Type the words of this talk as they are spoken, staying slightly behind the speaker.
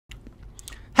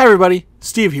Hi everybody,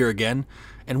 Steve here again,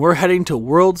 and we're heading to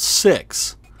World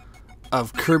 6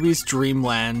 of Kirby's Dream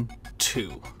Land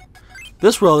 2.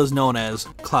 This world is known as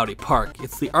Cloudy Park.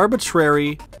 It's the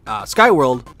arbitrary sky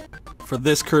world for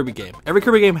this Kirby game. Every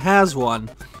Kirby game has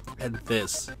one, and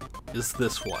this is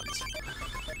this one's.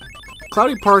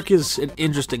 Cloudy Park is an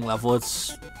interesting level.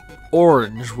 It's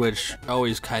orange, which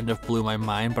always kind of blew my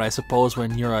mind, but I suppose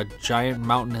when you're a giant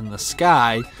mountain in the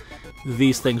sky,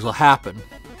 these things will happen.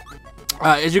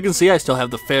 As you can see, I still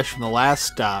have the fish from the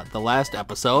last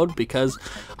episode because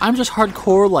I'm just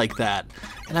hardcore like that,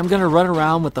 and I'm gonna run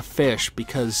around with the fish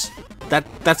because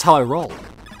that's how I roll.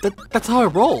 That's how I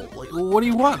roll. Like, what do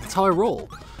you want? That's how I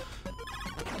roll.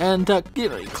 And you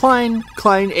know, Klein,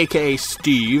 aka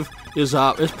Steve, is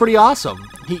pretty awesome.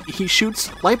 He shoots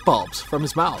light bulbs from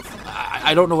his mouth.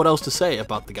 I don't know what else to say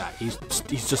about the guy. He's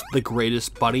just the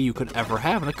greatest buddy you could ever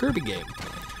have in a Kirby game.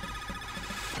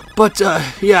 But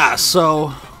yeah,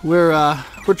 so we're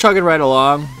chugging right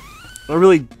along. I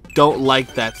really don't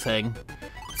like that thing.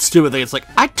 Stupid thing. It's like,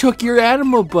 I took your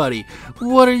animal buddy.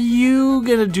 What are you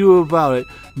gonna do about it?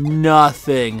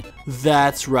 Nothing.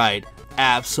 That's right.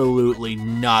 Absolutely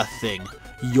nothing.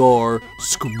 You're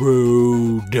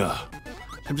screwed.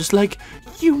 I'm just like,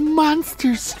 you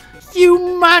monsters. You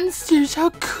monsters.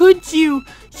 How could you?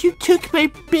 You took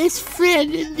my best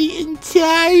friend in the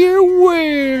entire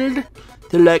world.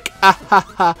 They're like, ah ha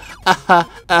ha, ah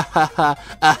ha, ah ha ha,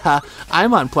 ah ha.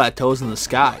 I'm on plateaus in the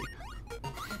sky.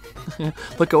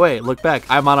 Look away, look back,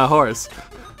 I'm on a horse.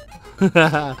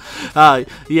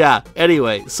 Yeah,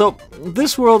 anyway, so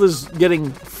this world is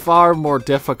getting far more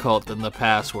difficult than the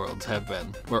past worlds have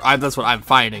been. That's what I'm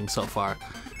finding so far.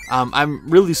 I'm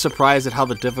really surprised at how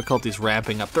the difficulty's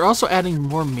ramping up. They're also adding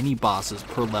more mini-bosses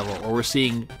per level, or we're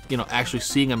seeing, you know, actually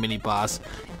seeing a mini-boss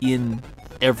in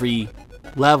every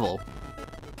level.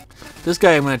 This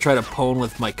guy I'm going to try to pwn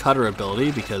with my cutter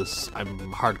ability because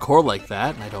I'm hardcore like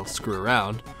that and I don't screw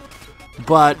around.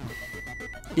 But,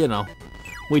 you know,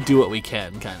 we do what we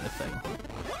can kind of thing.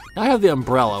 Now I have the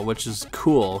umbrella, which is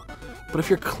cool, but if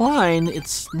you're Klein,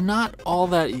 it's not all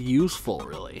that useful,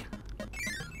 really.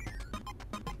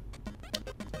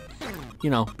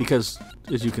 You know, because,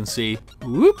 as you can see,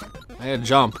 whoop, I had to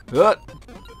jump.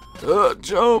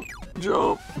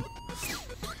 Jump.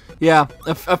 Yeah,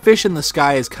 a fish in the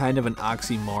sky is kind of an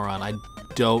oxymoron. I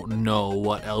don't know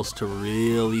what else to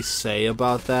really say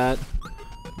about that.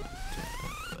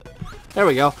 There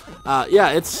we go.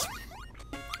 Yeah, it's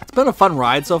been a fun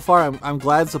ride so far. I'm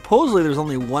glad. Supposedly there's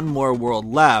only one more world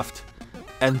left,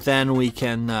 and then we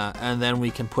can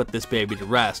put this baby to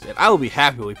rest. And I will be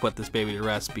happy when we put this baby to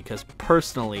rest because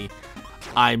personally,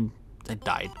 I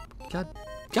died. God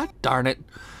darn it.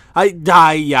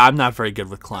 Yeah, I'm not very good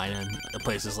with Klein in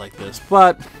places like this,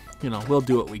 but, you know, we'll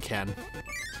do what we can.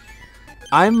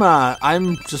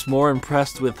 I'm just more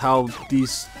impressed with how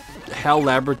these HAL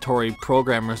Laboratory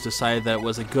programmers decided that it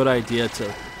was a good idea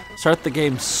to start the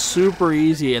game super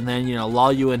easy and then, you know,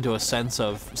 lull you into a sense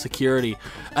of security,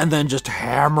 and then just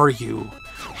hammer you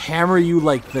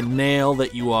like the nail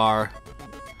that you are.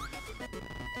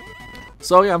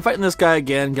 So, yeah, I'm fighting this guy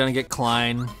again, gonna get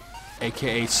Klein,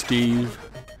 aka Steve.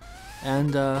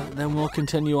 And then we'll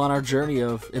continue on our journey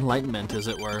of enlightenment, as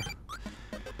it were.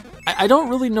 I don't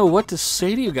really know what to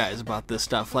say to you guys about this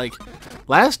stuff. Like,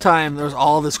 last time there was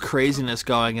all this craziness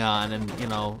going on, and, you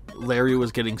know, Larry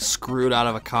was getting screwed out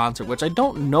of a concert, which I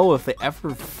don't know if they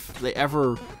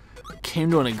ever came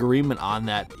to an agreement on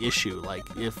that issue. Like,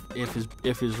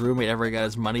 if his roommate ever got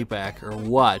his money back or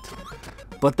what.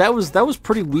 But that was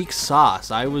pretty weak sauce.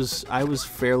 I was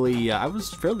fairly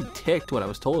ticked when I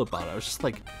was told about it. I was just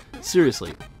like,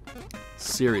 seriously,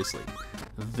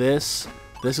 this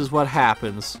is what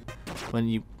happens when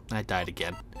you. I died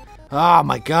again. Oh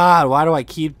my God! Why do I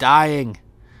keep dying?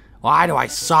 Why do I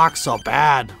suck so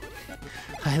bad?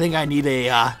 I think I need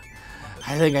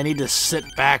to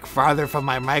sit back farther from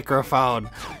my microphone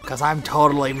because I'm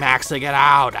totally maxing it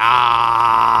out. Ah!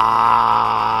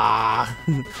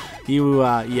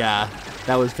 Yeah,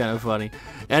 that was kind of funny.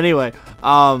 Anyway,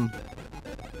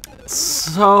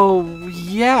 so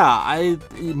yeah,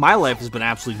 my life has been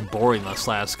absolutely boring this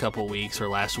last couple weeks, or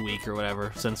last week or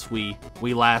whatever, since we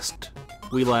last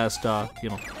you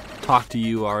know, talked to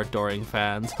you, our adoring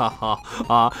fans.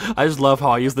 I just love how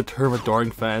I use the term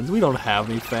adoring fans. We don't have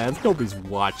any fans. Nobody's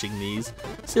watching these.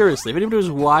 Seriously, if anybody was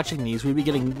watching these, we'd be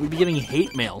getting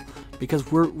hate mail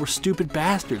because we're stupid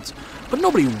bastards. But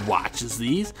nobody watches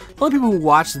these. The only people who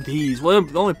watch these, well,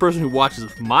 the only person who watches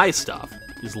my stuff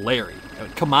is Larry. I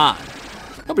mean, come on.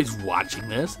 Nobody's watching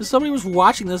this. If somebody was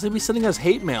watching this, they'd be sending us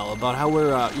hate mail about how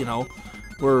we're, you know,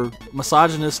 we're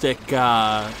misogynistic, you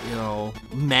know,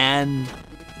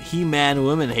 He-Man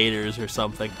women haters or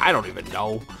something. I don't even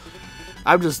know.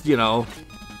 I'm just, you know,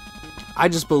 I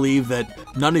just believe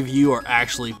that none of you are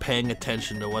actually paying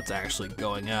attention to what's actually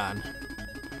going on.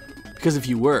 Because if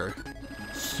you were,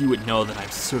 you would know that I'm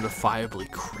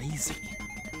certifiably crazy.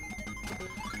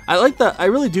 I like that. I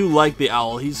really do like the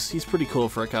owl. He's pretty cool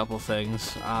for a couple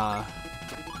things.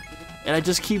 And I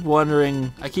just keep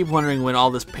wondering. I keep wondering when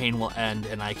all this pain will end,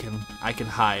 and I can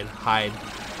hide,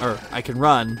 or I can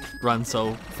run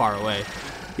so far away.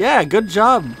 Yeah, good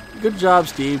job,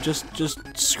 Steve.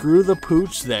 Just screw the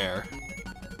pooch there.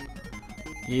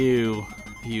 You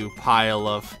pile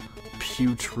of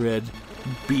putrid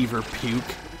beaver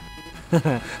puke.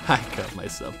 I cut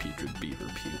myself putrid beaver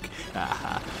puke.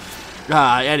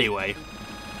 Anyway.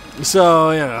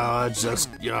 So, you know, it's just,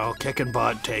 you know, kicking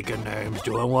butt, taking names,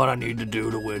 doing what I need to do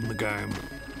to win the game.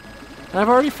 And I've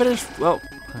already finished, well,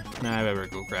 nah, I better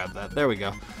go grab that. There we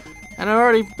go. And I've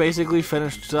already basically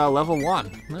finished level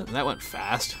 1. That went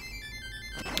fast.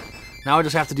 Now I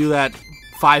just have to do that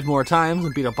 5 more times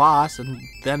and beat a boss, and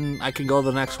then I can go to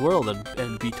the next world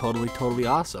and be totally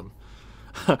awesome.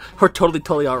 Or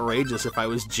totally outrageous if I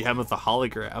was Gem with the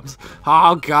holograms.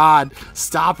 Oh god,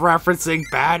 stop referencing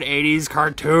bad 80s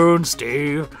cartoons,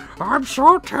 Steve. I'm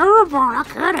so terrible, I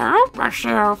can't help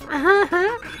myself.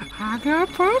 I got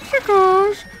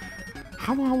popsicles.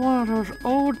 I want one of those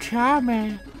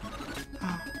old-timey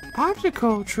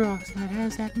popsicle trucks that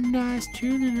has that nice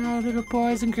tune that all little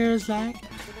boys and girls like.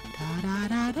 Da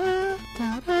da da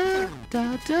da da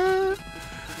da da.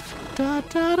 Da,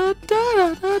 da, da,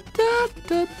 da, da, da,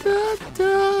 da, da,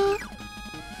 da.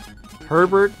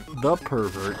 Herbert the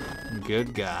Pervert.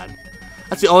 Good God.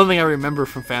 That's the only thing I remember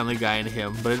from Family Guy and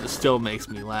him, but it still makes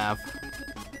me laugh.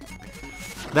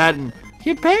 That and,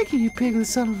 you're begging, you piglet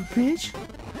son of a bitch.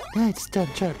 Now it's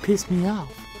starting to try to piss me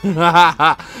off.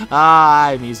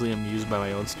 I'm easily amused by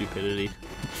my own stupidity.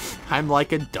 I'm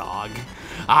like a dog.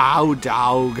 Oh,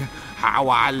 dog. How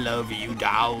I love you,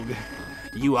 dog.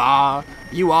 You are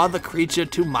the creature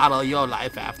to model your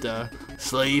life after.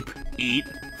 Sleep, eat,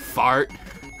 fart,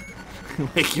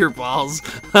 lick your balls.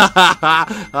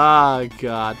 Oh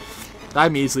god,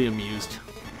 I'm easily amused.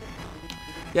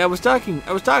 Yeah, I was talking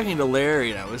to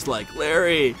Larry, and I was like,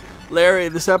 Larry,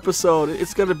 this episode,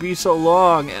 it's gonna be so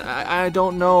long, and I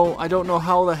don't know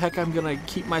how the heck I'm gonna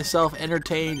keep myself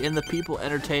entertained and the people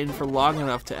entertained for long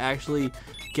enough to actually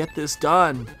get this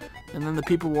done. And then the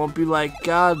people won't be like,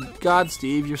 God,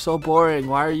 Steve, you're so boring.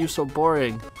 Why are you so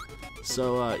boring?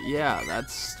 So, yeah,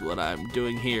 that's what I'm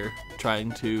doing here.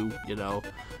 Trying to, you know,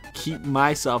 keep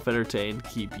myself entertained,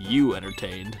 keep you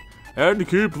entertained, and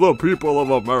keep the people of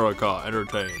America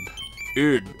entertained.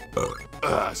 In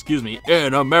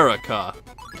America,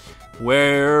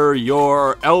 where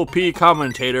your LP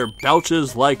commentator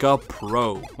belches like a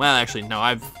pro. Well, actually, no,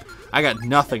 I got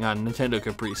nothing on Nintendo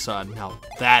Capri Sun. Now,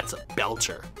 that's a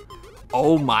belcher.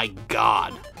 Oh my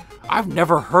god. I've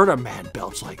never heard a man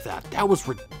belch like that. That was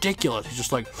ridiculous. He's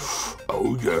just like,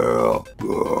 oh yeah.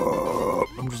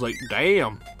 I'm just like,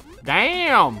 damn.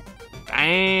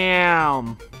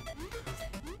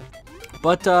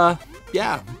 But,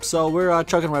 yeah. So we're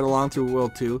chugging right along through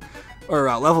World 2,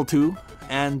 or Level 2.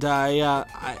 And I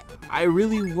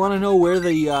really want to know where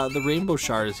the Rainbow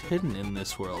Shard is hidden in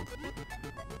this world.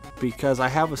 Because I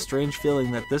have a strange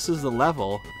feeling that this is the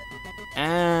level.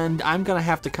 And I'm gonna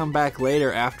have to come back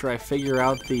later after I figure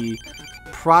out the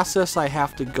process I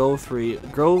have to go through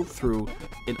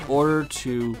in order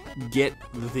to get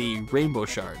the Rainbow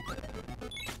Shard,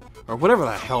 or whatever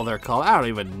the hell they're called. I don't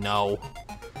even know.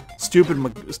 Stupid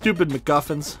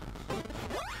MacGuffins.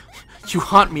 You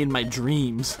haunt me in my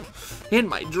dreams.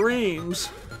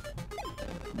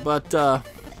 But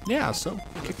yeah. So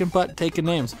kicking butt, taking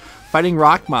names, fighting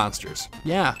rock monsters.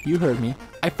 Yeah, you heard me.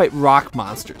 I fight rock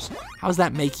monsters. How does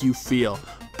that make you feel?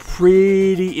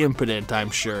 Pretty impotent, I'm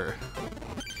sure.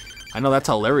 I know that's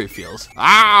how Larry feels. Ow!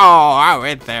 I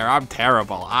went there. I'm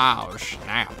terrible. Ow,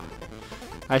 snap.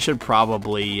 I should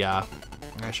probably, you know,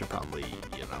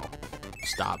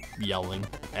 stop yelling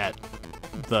at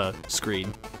the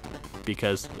screen,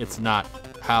 because it's not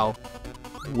how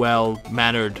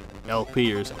well-mannered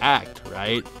LPers act,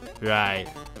 right?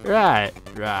 Right.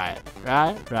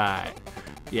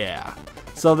 Yeah.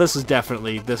 So this is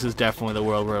definitely the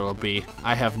world where it'll be.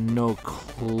 I have no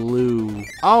clue.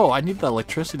 Oh, I need the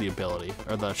electricity ability,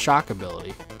 or the shock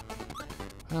ability.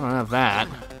 I don't have that.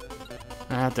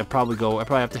 I probably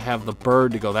have to have the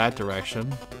bird to go that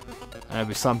direction. There'd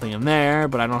be something in there,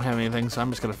 but I don't have anything, so I'm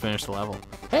just gonna finish the level.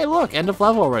 Hey, look, end of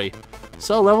level already.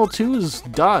 So level 2 is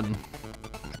done.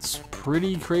 It's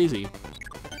pretty crazy.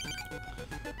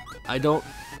 I don't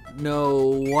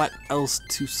know what else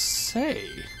to say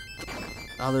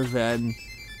other than,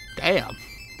 damn,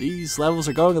 these levels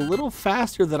are going a little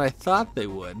faster than I thought they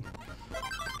would.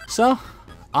 So,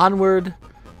 onward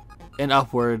and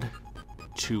upward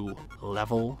to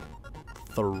level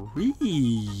 3.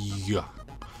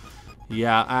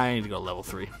 Yeah, I need to go level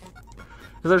 3.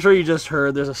 As I'm sure you just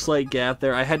heard, there's a slight gap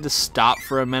there. I had to stop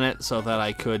for a minute so that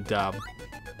I could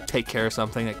take care of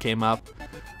something that came up.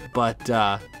 But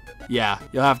yeah,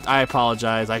 I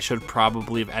apologize. I should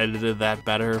probably have edited that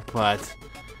better, but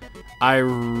I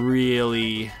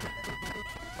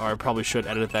probably should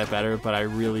edit that better, but I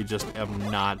really just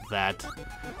am not that.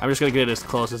 I'm just gonna get it as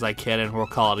close as I can, and we'll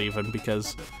call it even,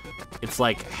 because it's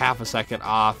like half a second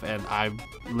off, and I'm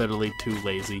literally too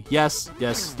lazy. Yes,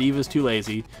 Steve is too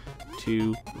lazy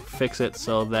to fix it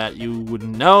so that you would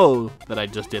know that I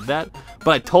just did that.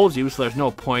 But I told you, so there's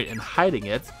no point in hiding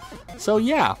it. So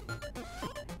yeah,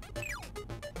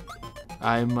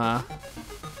 I'm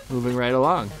moving right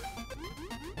along.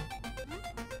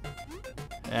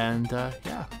 And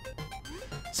yeah.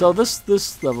 So this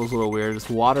level's a little weird. It's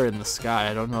water in the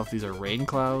sky. I don't know if these are rain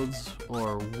clouds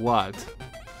or what,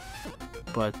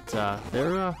 but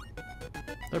they're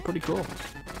pretty cool.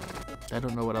 I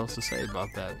don't know what else to say about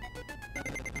that.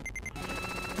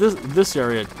 This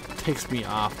area takes me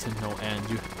off to no end.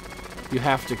 You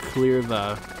have to clear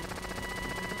the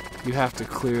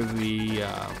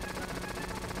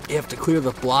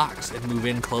blocks and move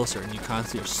in closer, and you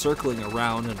constantly are circling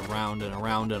around and around and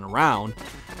around and around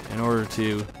in order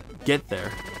to get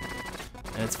there.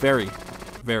 And it's very,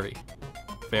 very,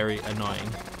 very annoying.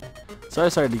 So I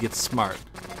decided to get smart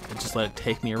and just let it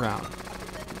take me around.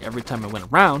 Every time I went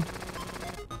around,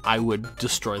 I would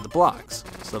destroy the blocks,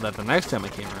 so that the next time I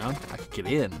came around, I could get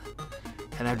in.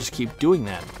 And I would just keep doing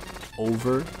that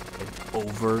over and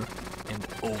over and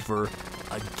over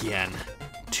again,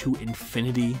 to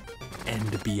infinity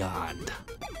and beyond.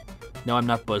 No, I'm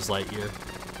not Buzz Lightyear.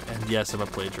 And yes, I'm a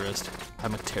plagiarist.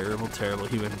 I'm a terrible, terrible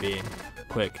human being.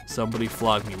 Quick, somebody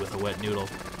flog me with a wet noodle.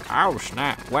 Ow,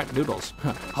 snap, wet noodles.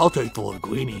 I'll take the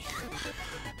linguine.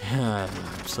 I'm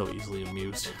so easily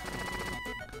amused.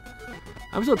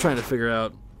 I'm still trying to figure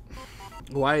out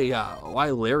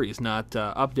why Larry's not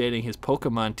updating his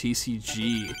Pokemon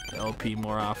TCG LP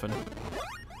more often.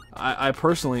 I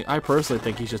personally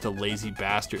think he's just a lazy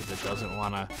bastard that doesn't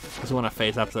wanna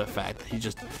face up to the fact that he's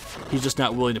just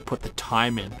not willing to put the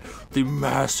time in, the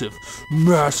massive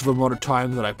amount of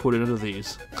time that I put into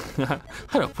these. I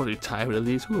don't put any time into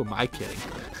these. Who am I kidding?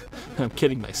 I'm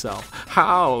kidding myself.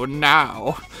 How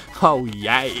now? Oh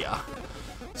yeah.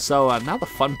 So now the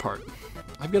fun part.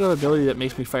 I've got an ability that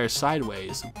makes me fire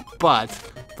sideways, but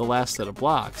the last set of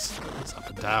blocks is up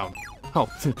and down. Oh,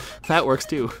 that works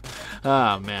too.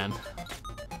 Ah, man.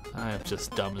 I'm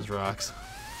just dumb as rocks.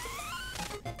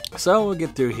 So we'll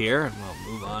get through here, and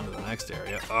we'll move on to the next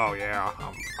area. Oh yeah,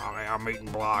 I'm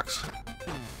eating blocks.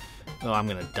 Oh, I'm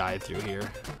gonna die through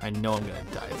here. I know I'm gonna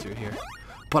die through here.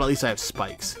 But at least I have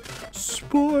spikes.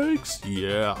 Spikes!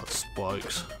 Yeah,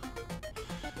 spikes.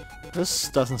 This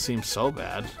doesn't seem so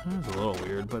bad. It's a little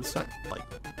weird, but it's not, like,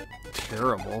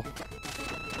 terrible.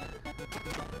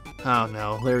 Oh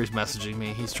no, Larry's messaging me.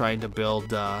 He's trying to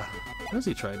build, what is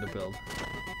he trying to build?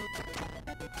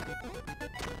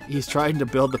 He's trying to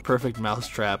build the perfect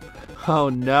mousetrap. Oh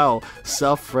no,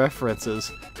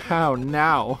 self-references. How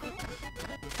now?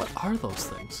 What are those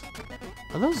things?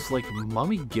 Are those, like,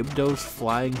 Mummy Gibdo's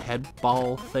flying head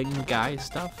ball thing guy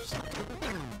stuff?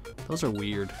 Those are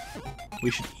weird. We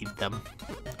should eat them.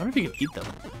 I wonder if you can eat them.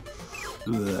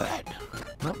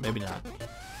 Nope, maybe not.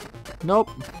 Nope.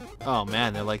 Oh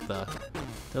man, they're like the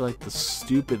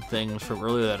stupid things from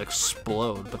earlier that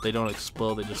explode, but they don't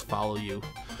explode, they just follow you.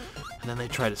 And then they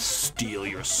try to steal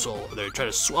your soul. They try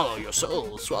to swallow your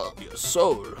soul, swallow your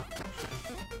soul.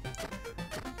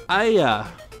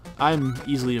 I'm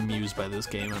easily amused by this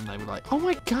game, and I'm like, oh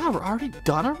my god, we're already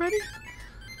done already?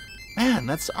 Man,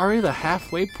 that's already the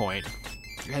halfway point.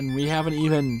 And we haven't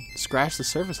even scratched the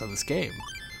surface of this game.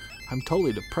 I'm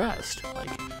totally depressed. Like,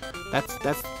 that's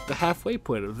the halfway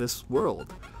point of this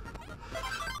world.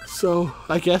 So,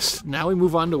 I guess now we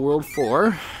move on to World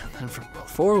 4. And from World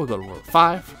 4, we'll go to World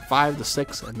 5, 5 to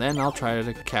 6, and then I'll try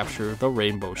to capture the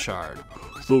Rainbow Shard.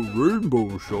 The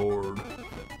Rainbow Shard.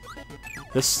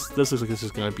 This looks like this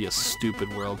is going to be a stupid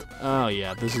world. Oh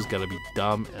yeah, this is going to be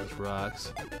dumb as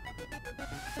rocks.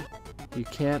 You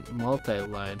can't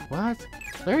multi-line. What?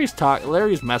 Larry's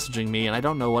messaging me, and I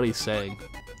don't know what he's saying.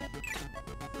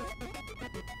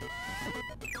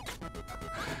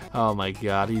 Oh my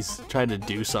god, he's trying to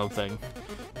do something.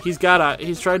 He's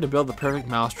trying to build the perfect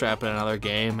mousetrap in another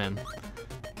game, and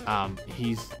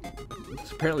He's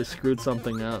apparently screwed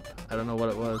something up. I don't know what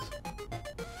it was.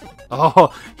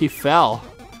 Oh, he fell.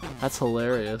 That's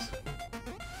hilarious.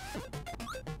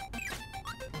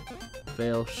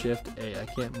 Fail, shift A. I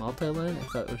can't multi-line? I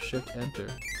thought it was shift enter.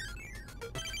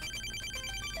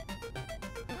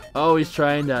 Oh, he was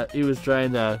trying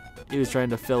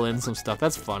to fill in some stuff.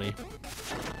 That's funny.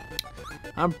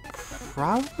 I'm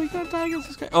probably gonna die against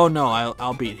this guy. Oh no,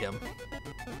 I'll beat him.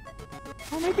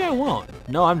 Oh, maybe I won't.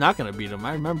 No, I'm not gonna beat him.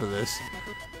 I remember this.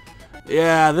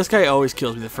 Yeah, this guy always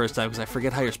kills me the first time because I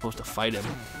forget how you're supposed to fight him.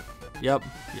 Yep.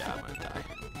 Yeah, I'm gonna die.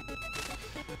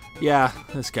 Yeah,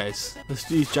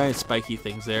 these giant spiky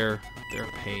things, they're a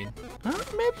pain.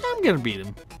 Maybe I'm gonna beat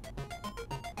him.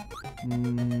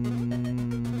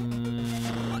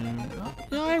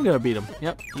 No, I'm gonna beat him.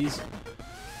 Yep,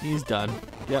 he's done.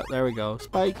 Yep, there we go.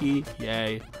 Spiky,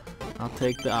 yay. I'll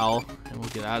take the owl and we'll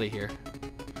get out of here.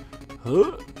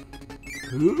 Huh?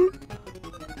 Huh?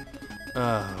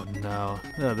 Oh no.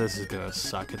 Oh, this is gonna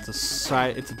suck. It's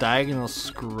a diagonal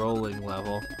scrolling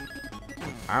level.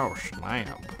 Ow,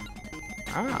 snap.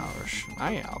 Ow,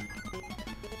 snap.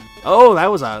 Oh, that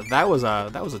was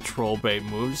a troll bait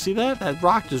move. You see that? That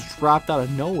rock just dropped out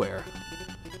of nowhere.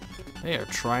 They are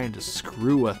trying to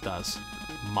screw with us,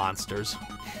 monsters.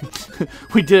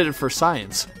 We did it for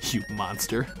science, you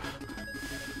monster.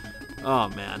 Oh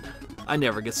man, I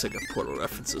never get sick of Portal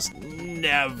references.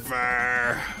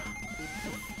 Never.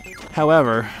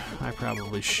 However, I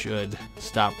probably should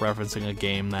stop referencing a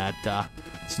game that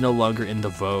is no longer in the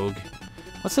vogue.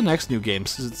 What's the next new game?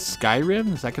 Is it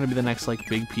Skyrim? Is that going to be the next like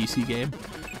big PC game?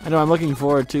 I know I'm looking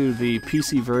forward to the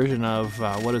PC version of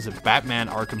what is it? Batman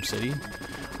Arkham City.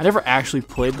 I never actually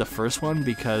played the first one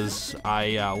because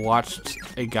I watched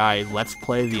a guy Let's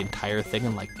Play the entire thing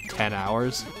in like 10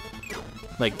 hours.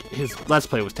 Like his Let's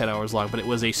Play was 10 hours long, but it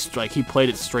was he played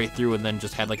it straight through and then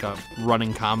just had like a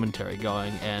running commentary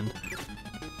going, and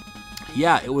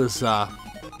yeah, it was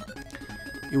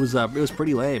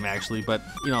pretty lame actually. But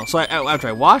you know, so after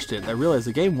I watched it, I realized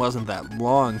the game wasn't that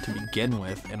long to begin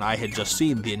with, and I had just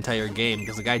seen the entire game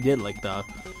because the guy did like the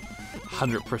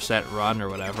 100% run or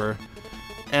whatever.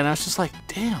 And I was just like,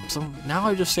 damn, so now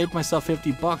I just saved myself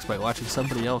 $50 by watching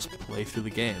somebody else play through the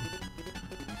game.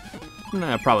 And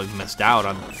I probably missed out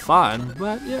on the fun,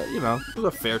 but yeah, you know, it was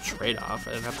a fair trade-off.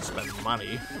 I didn't have to spend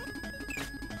money.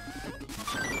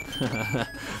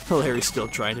 Larry's still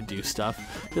trying to do stuff.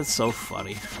 It's so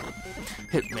funny.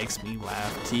 It makes me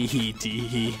laugh. Tee hee tee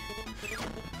hee.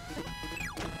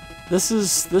 This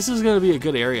is gonna be a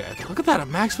good area. Look at that, a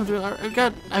maximum.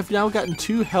 I've now gotten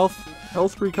 2 health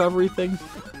recovery things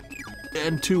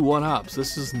and 2 1-ups.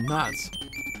 This is nuts.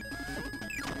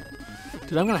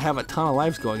 Dude, I'm gonna have a ton of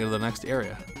lives going into the next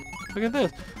area. Look at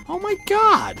this. Oh my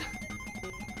god!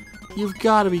 You've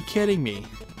got to be kidding me.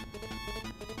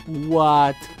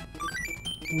 What?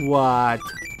 What?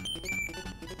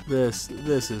 This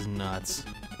is nuts.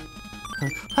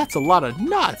 That's a lot of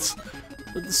nuts.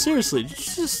 Seriously, did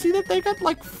you just see that? They got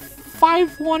like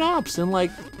 5 1-ups in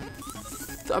like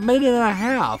a minute and a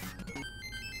half.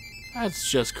 That's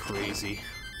just crazy.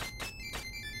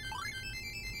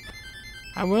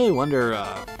 I'm really wondering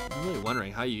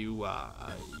how you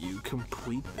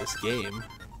complete this game.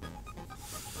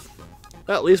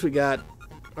 Well, at least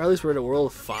we're in a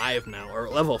world 5 now, or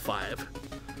level 5.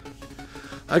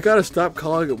 I gotta stop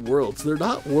calling it worlds. They're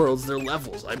not worlds, they're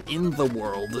levels. I'm in the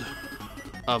world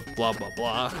of blah blah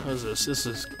blah. What is this? This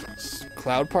is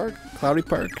Cloud Park? Cloudy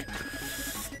Park?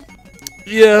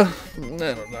 Yeah, I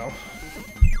don't know.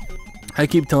 I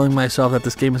keep telling myself that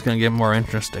this game is gonna get more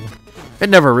interesting. It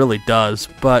never really does,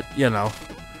 but, you know,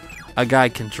 a guy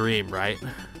can dream, right?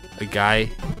 A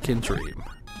guy can dream.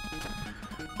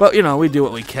 But, you know, we do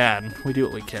what we can. We do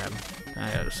what we can.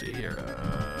 I gotta see here.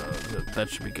 That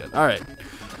should be good. Alright.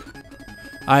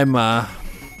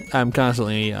 I'm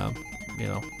constantly, you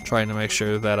know, trying to make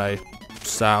sure that I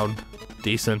sound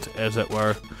decent, as it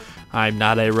were. I'm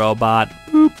not a robot.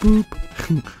 Boop, boop.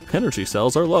 Energy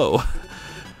cells are low.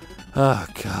 Oh,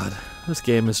 God. This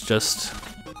game is just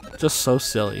so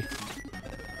silly.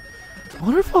 I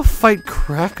wonder if I'll fight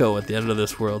Krakow at the end of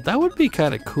this world. That would be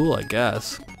kind of cool, I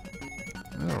guess.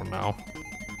 I don't know.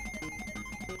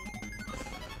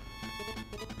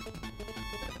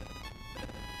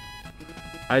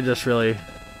 I just really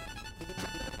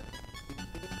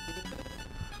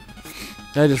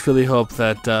hope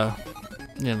that,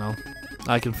 you know,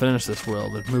 I can finish this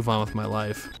world and move on with my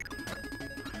life.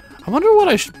 I wonder what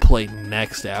I should play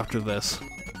next after this.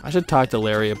 I should talk to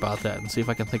Larry about that and see if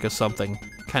I can think of something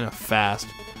kind of fast.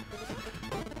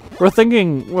 We're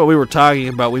thinking, well, we were talking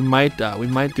about we might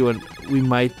do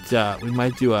might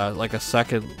do a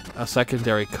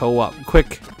secondary co-op,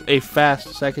 a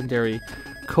fast secondary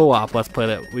co-op let's play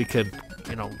that we could,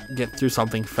 you know, get through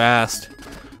something fast,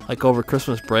 like over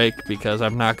Christmas break, because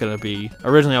I'm not gonna be.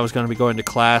 Originally, I was gonna be going to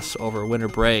class over winter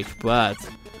break, but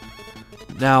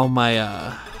now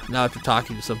now after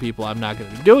talking to some people, I'm not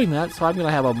gonna be doing that. So I'm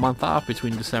gonna have a month off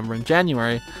between December and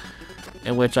January,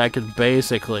 in which I can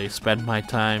basically spend my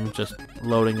time just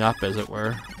loading up, as it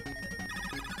were.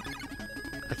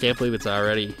 I can't believe it's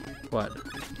already, what?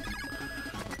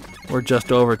 We're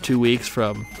just over 2 weeks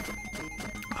from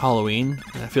Halloween,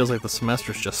 and it feels like the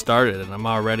semester's just started, and I'm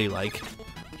already like,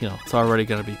 you know, it's already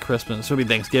going to be Christmas. It's going to be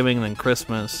Thanksgiving, and then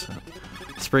Christmas,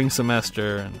 spring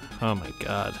semester, and oh my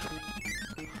god.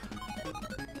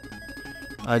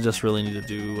 I just really need to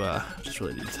do,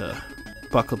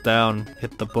 buckle down,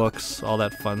 hit the books, all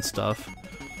that fun stuff.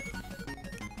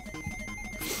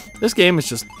 This game is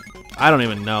just, I don't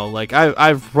even know. Like,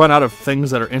 I've run out of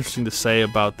things that are interesting to say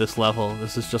about this level.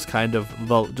 This is just kind of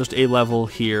just a level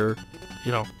here,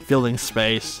 you know, filling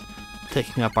space,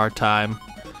 taking up our time,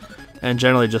 and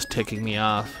generally just ticking me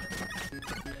off.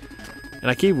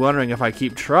 And I keep wondering, if I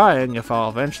keep trying, if I'll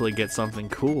eventually get something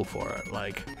cool for it.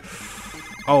 Like,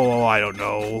 oh, I don't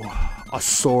know, a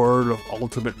sword of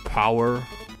ultimate power.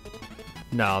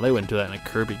 No, they wouldn't do that in a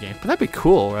Kirby game. But that'd be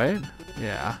cool, right?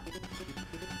 Yeah.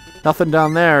 Nothing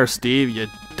down there, Steve, you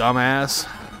dumbass.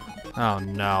 Oh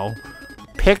no.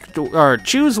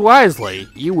 Choose wisely.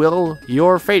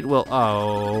 Your fate will.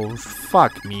 Oh,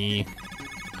 fuck me.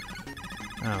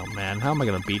 Oh man, how am I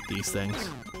gonna beat these things?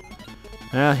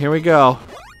 Yeah, here we go.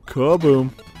 Kaboom.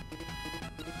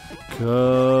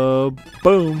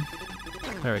 Kaboom.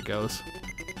 There it goes.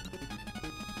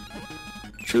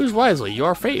 Choose wisely.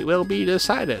 Your fate will be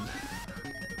decided.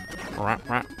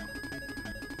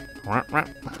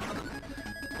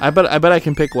 I bet I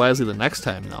can pick wisely the next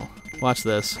time, though. Watch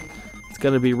this. It's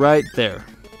gonna be right there.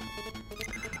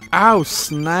 Oh,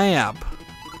 snap.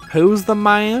 Who's the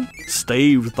man?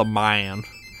 Steve's the man.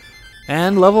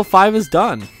 And level 5 is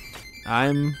done.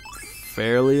 I'm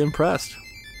fairly impressed.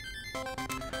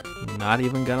 Not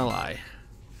even gonna lie.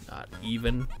 Not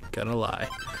even gonna lie.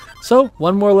 So,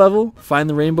 one more level, find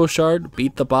the rainbow shard,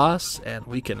 beat the boss, and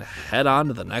we can head on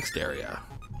to the next area.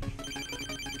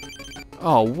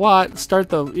 Oh, what? You start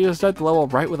the level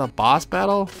right with a boss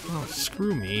battle? Oh,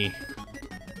 screw me.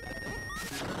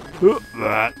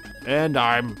 And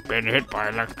I'm been hit by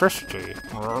electricity.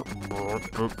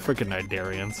 Freaking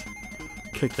Nidarians.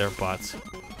 Kick their butts.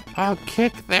 I'll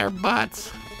kick their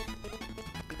butts.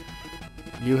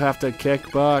 You have to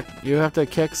kick butt. You have to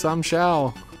kick some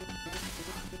shell.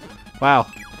 Wow.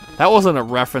 That wasn't a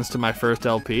reference to my first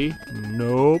LP.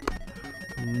 Nope.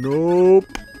 Nope.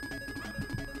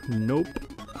 Nope.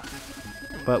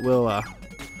 But we'll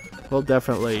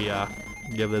definitely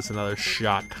give this another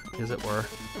shot, as it were.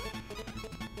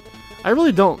 I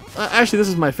really don't. Actually, this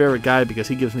is my favorite guy because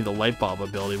he gives me the light bulb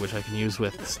ability, which I can use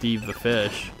with Steve the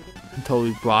Fish and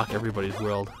totally rock everybody's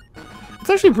world. It's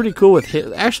actually pretty cool with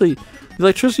him. Actually, the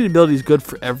electricity ability is good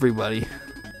for everybody.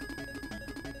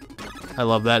 I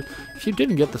love that. If you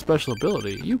didn't get the special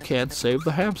ability, you can't save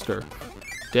the hamster.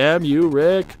 Damn you,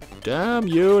 Rick. Damn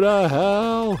you to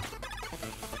hell.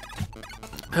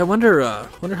 I wonder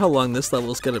how long this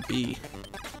level is gonna be.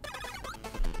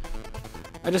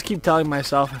 I just keep telling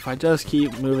myself, if I just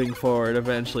keep moving forward,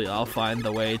 eventually I'll find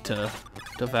the way to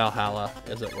Valhalla,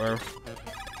 as it were.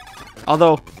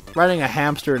 Although, riding a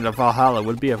hamster into Valhalla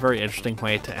would be a very interesting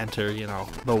way to enter, you know,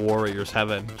 the warrior's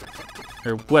heaven.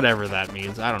 Or whatever that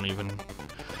means,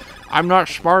 I'm not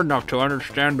smart enough to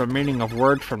understand the meaning of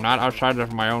words from not outside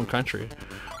of my own country.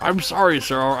 I'm sorry,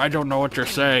 sir, I don't know what you're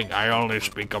saying. I only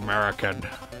speak American.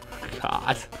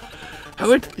 God. I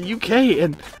went to the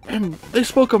UK and they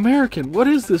spoke American. What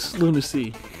is this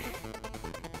lunacy?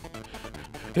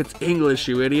 It's English,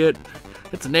 you idiot.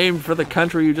 It's named for the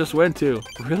country you just went to.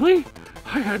 Really?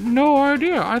 I had no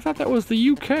idea. I thought that was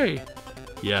the UK.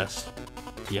 Yes.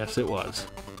 Yes, it was.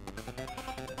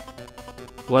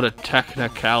 What a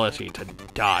technicality to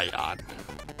die on.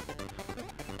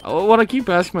 What I keep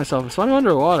asking myself is, when I'm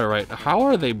underwater, right, how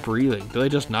are they breathing? Do they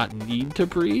just not need to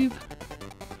breathe?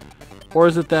 Or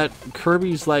is it that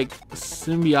Kirby's like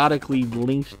symbiotically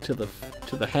linked to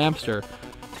the hamster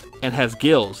and has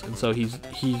gills, and so he's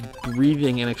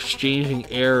breathing and exchanging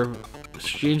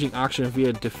oxygen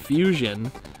via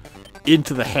diffusion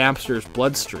into the hamster's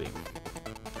bloodstream?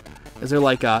 Is there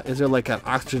like an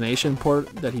oxygenation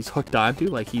port that he's hooked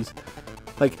onto?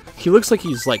 He looks like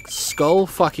he's like skull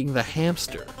fucking the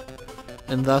hamster,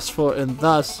 and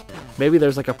thus maybe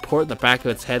there's like a port in the back of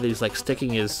its head that he's like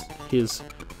sticking his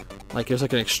Like there's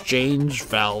like an exchange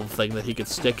valve thing that he could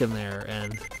stick in there,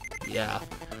 and yeah.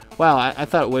 Wow, I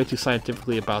thought way too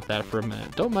scientifically about that for a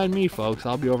minute. Don't mind me, folks.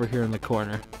 I'll be over here in the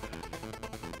corner.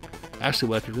 Actually,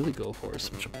 what I could really go for is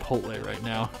some Chipotle right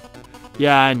now.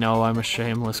 Yeah, I know, I'm a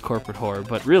shameless corporate whore,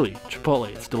 but really, Chipotle,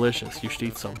 it's delicious. You should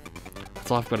eat some. That's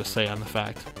all I've got to say on the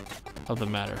fact of the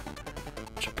matter.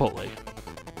 Chipotle.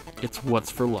 It's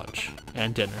what's for lunch,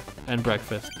 and dinner, and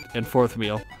breakfast, and fourth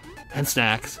meal, and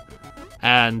snacks,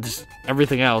 and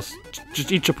everything else.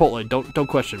 Just eat Chipotle. Don't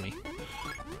question me.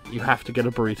 You have to get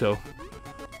a burrito.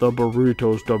 The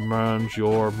burritos demands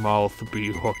your mouth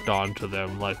be hooked onto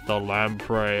them like the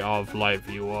lamprey of life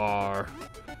you are.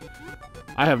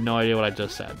 I have no idea what I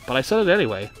just said, but I said it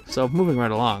anyway, so moving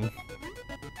right along.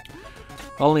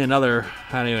 Only another,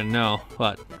 I don't even know,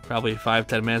 what, probably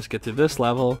 5-10 minutes to get through this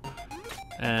level,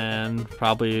 and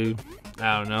probably,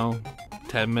 I don't know,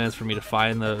 10 minutes for me to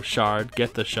find the shard,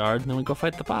 get the shard, and then we go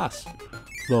fight the boss.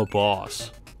 The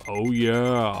boss. Oh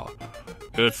yeah.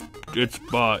 It's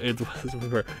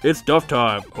stuff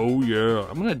time. Oh yeah.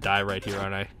 I'm gonna die right here,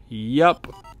 aren't I?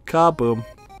 Yup. Kaboom.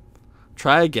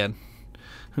 Try again.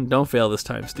 Don't fail this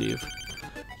time, Steve.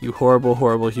 You horrible,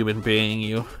 horrible human being,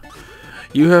 you.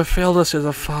 You have failed us as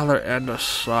a father and a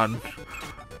son.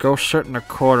 Go sit in a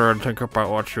corner and think about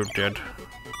what you did.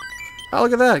 Oh,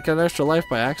 look at that. Got an extra life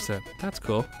by accident. That's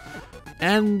cool.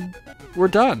 And we're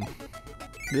done.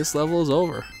 This level is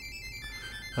over.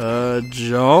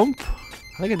 Jump?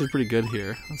 I think I did pretty good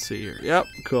here. Let's see here. Yep,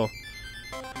 cool.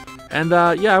 And,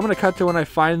 yeah, I'm gonna cut to when I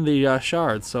find the,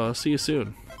 shard, so I'll see you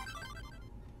soon.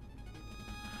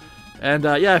 And,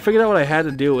 yeah, I figured out what I had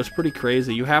to do. It was pretty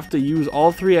crazy. You have to use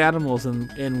all 3 animals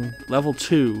in level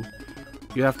 2.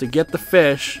 You have to get the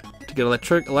fish to get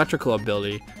electrical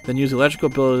ability, then use electrical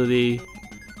ability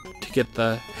to get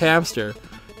the hamster,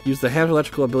 use the hamster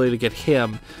electrical ability to get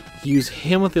him, use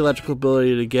him with the electrical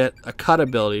ability to get a cut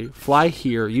ability, fly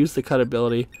here, use the cut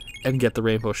ability, and get the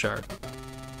rainbow shard.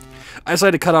 I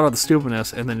decided to cut out all the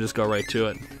stupidness and then just go right to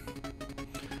it.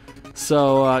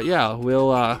 So, yeah,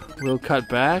 we'll cut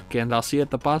back, and I'll see you at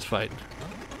the boss fight.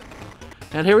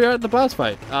 And here we are at the boss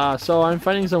fight. So I'm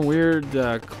fighting some weird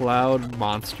cloud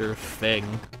monster thing.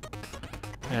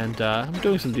 And I'm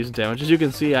doing some decent damage. As you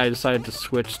can see, I decided to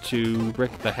switch to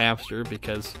Rick the hamster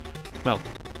because, well,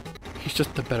 he's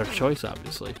just the better choice,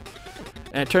 obviously.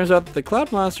 And it turns out that the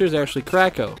cloud monster is actually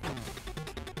Kracko.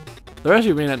 The rest of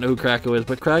you may not know who Kracko is,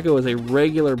 but Kracko is a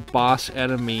regular boss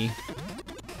enemy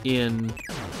in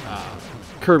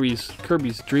Kirby's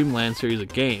Dreamland series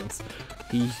of games.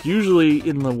 He's usually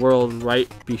in the world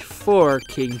right before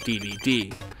King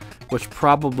DDD, which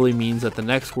probably means that the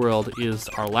next world is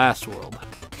our last world.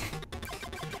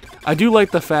 I do like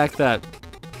the fact that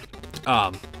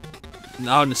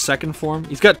now in his second form,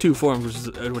 he's got 2 forms,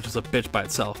 which is a bitch by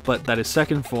itself, but that his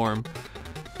second form,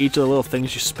 each of the little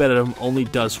things you spit at him only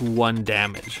does 1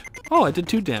 damage. Oh, I did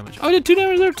 2 damage. Oh, I did 2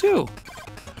 damage there too.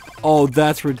 Oh,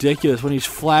 that's ridiculous. When he's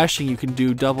flashing, you can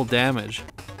do double damage.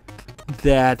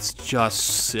 That's just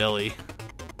silly.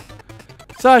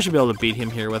 So I should be able to beat him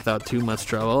here without too much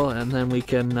trouble, and then we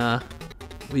can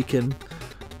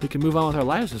move on with our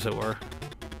lives, as it were.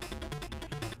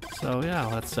 So yeah,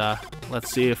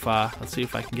 let's see if I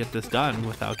can get this done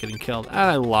without getting killed. And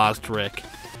I lost Rick.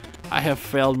 I have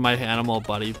failed my animal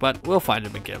buddy, but we'll find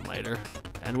him again later,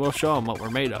 and we'll show him what we're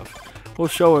made of. We'll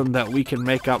show him that we can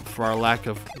make up for our lack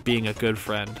of being a good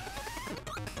friend.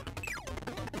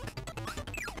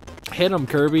 Hit him,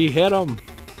 Kirby, hit him!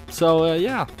 So,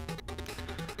 yeah.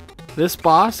 This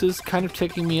boss is kind of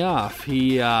ticking me off.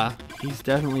 He's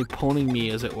definitely pwning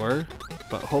me, as it were.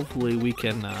 But hopefully we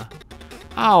can,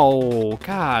 Oh,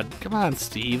 God. Come on,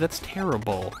 Steve. That's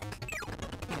terrible.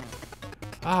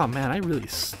 Oh, man, I really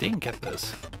stink at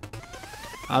this.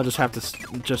 I'll just have to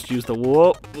just use the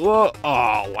whoa. Oh,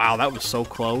 wow, that was so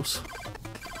close.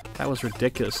 That was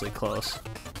ridiculously close.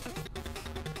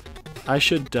 I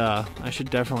should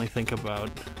definitely think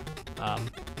about,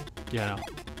 you know,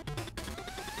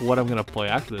 what I'm gonna play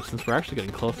after this, since we're actually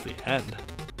getting close to the end.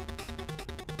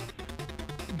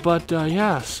 But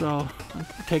yeah, so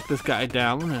take this guy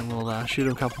down, and we'll shoot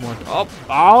him a couple more.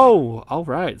 Oh! All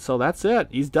right, so that's it.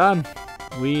 He's done.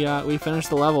 We finished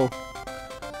the level,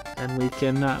 and we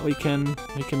can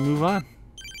move on.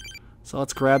 So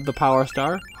let's grab the power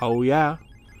star. Oh yeah,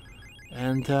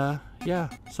 and yeah.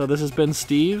 So this has been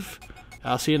Steve.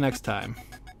 I'll see you next time.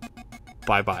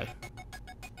 Bye bye.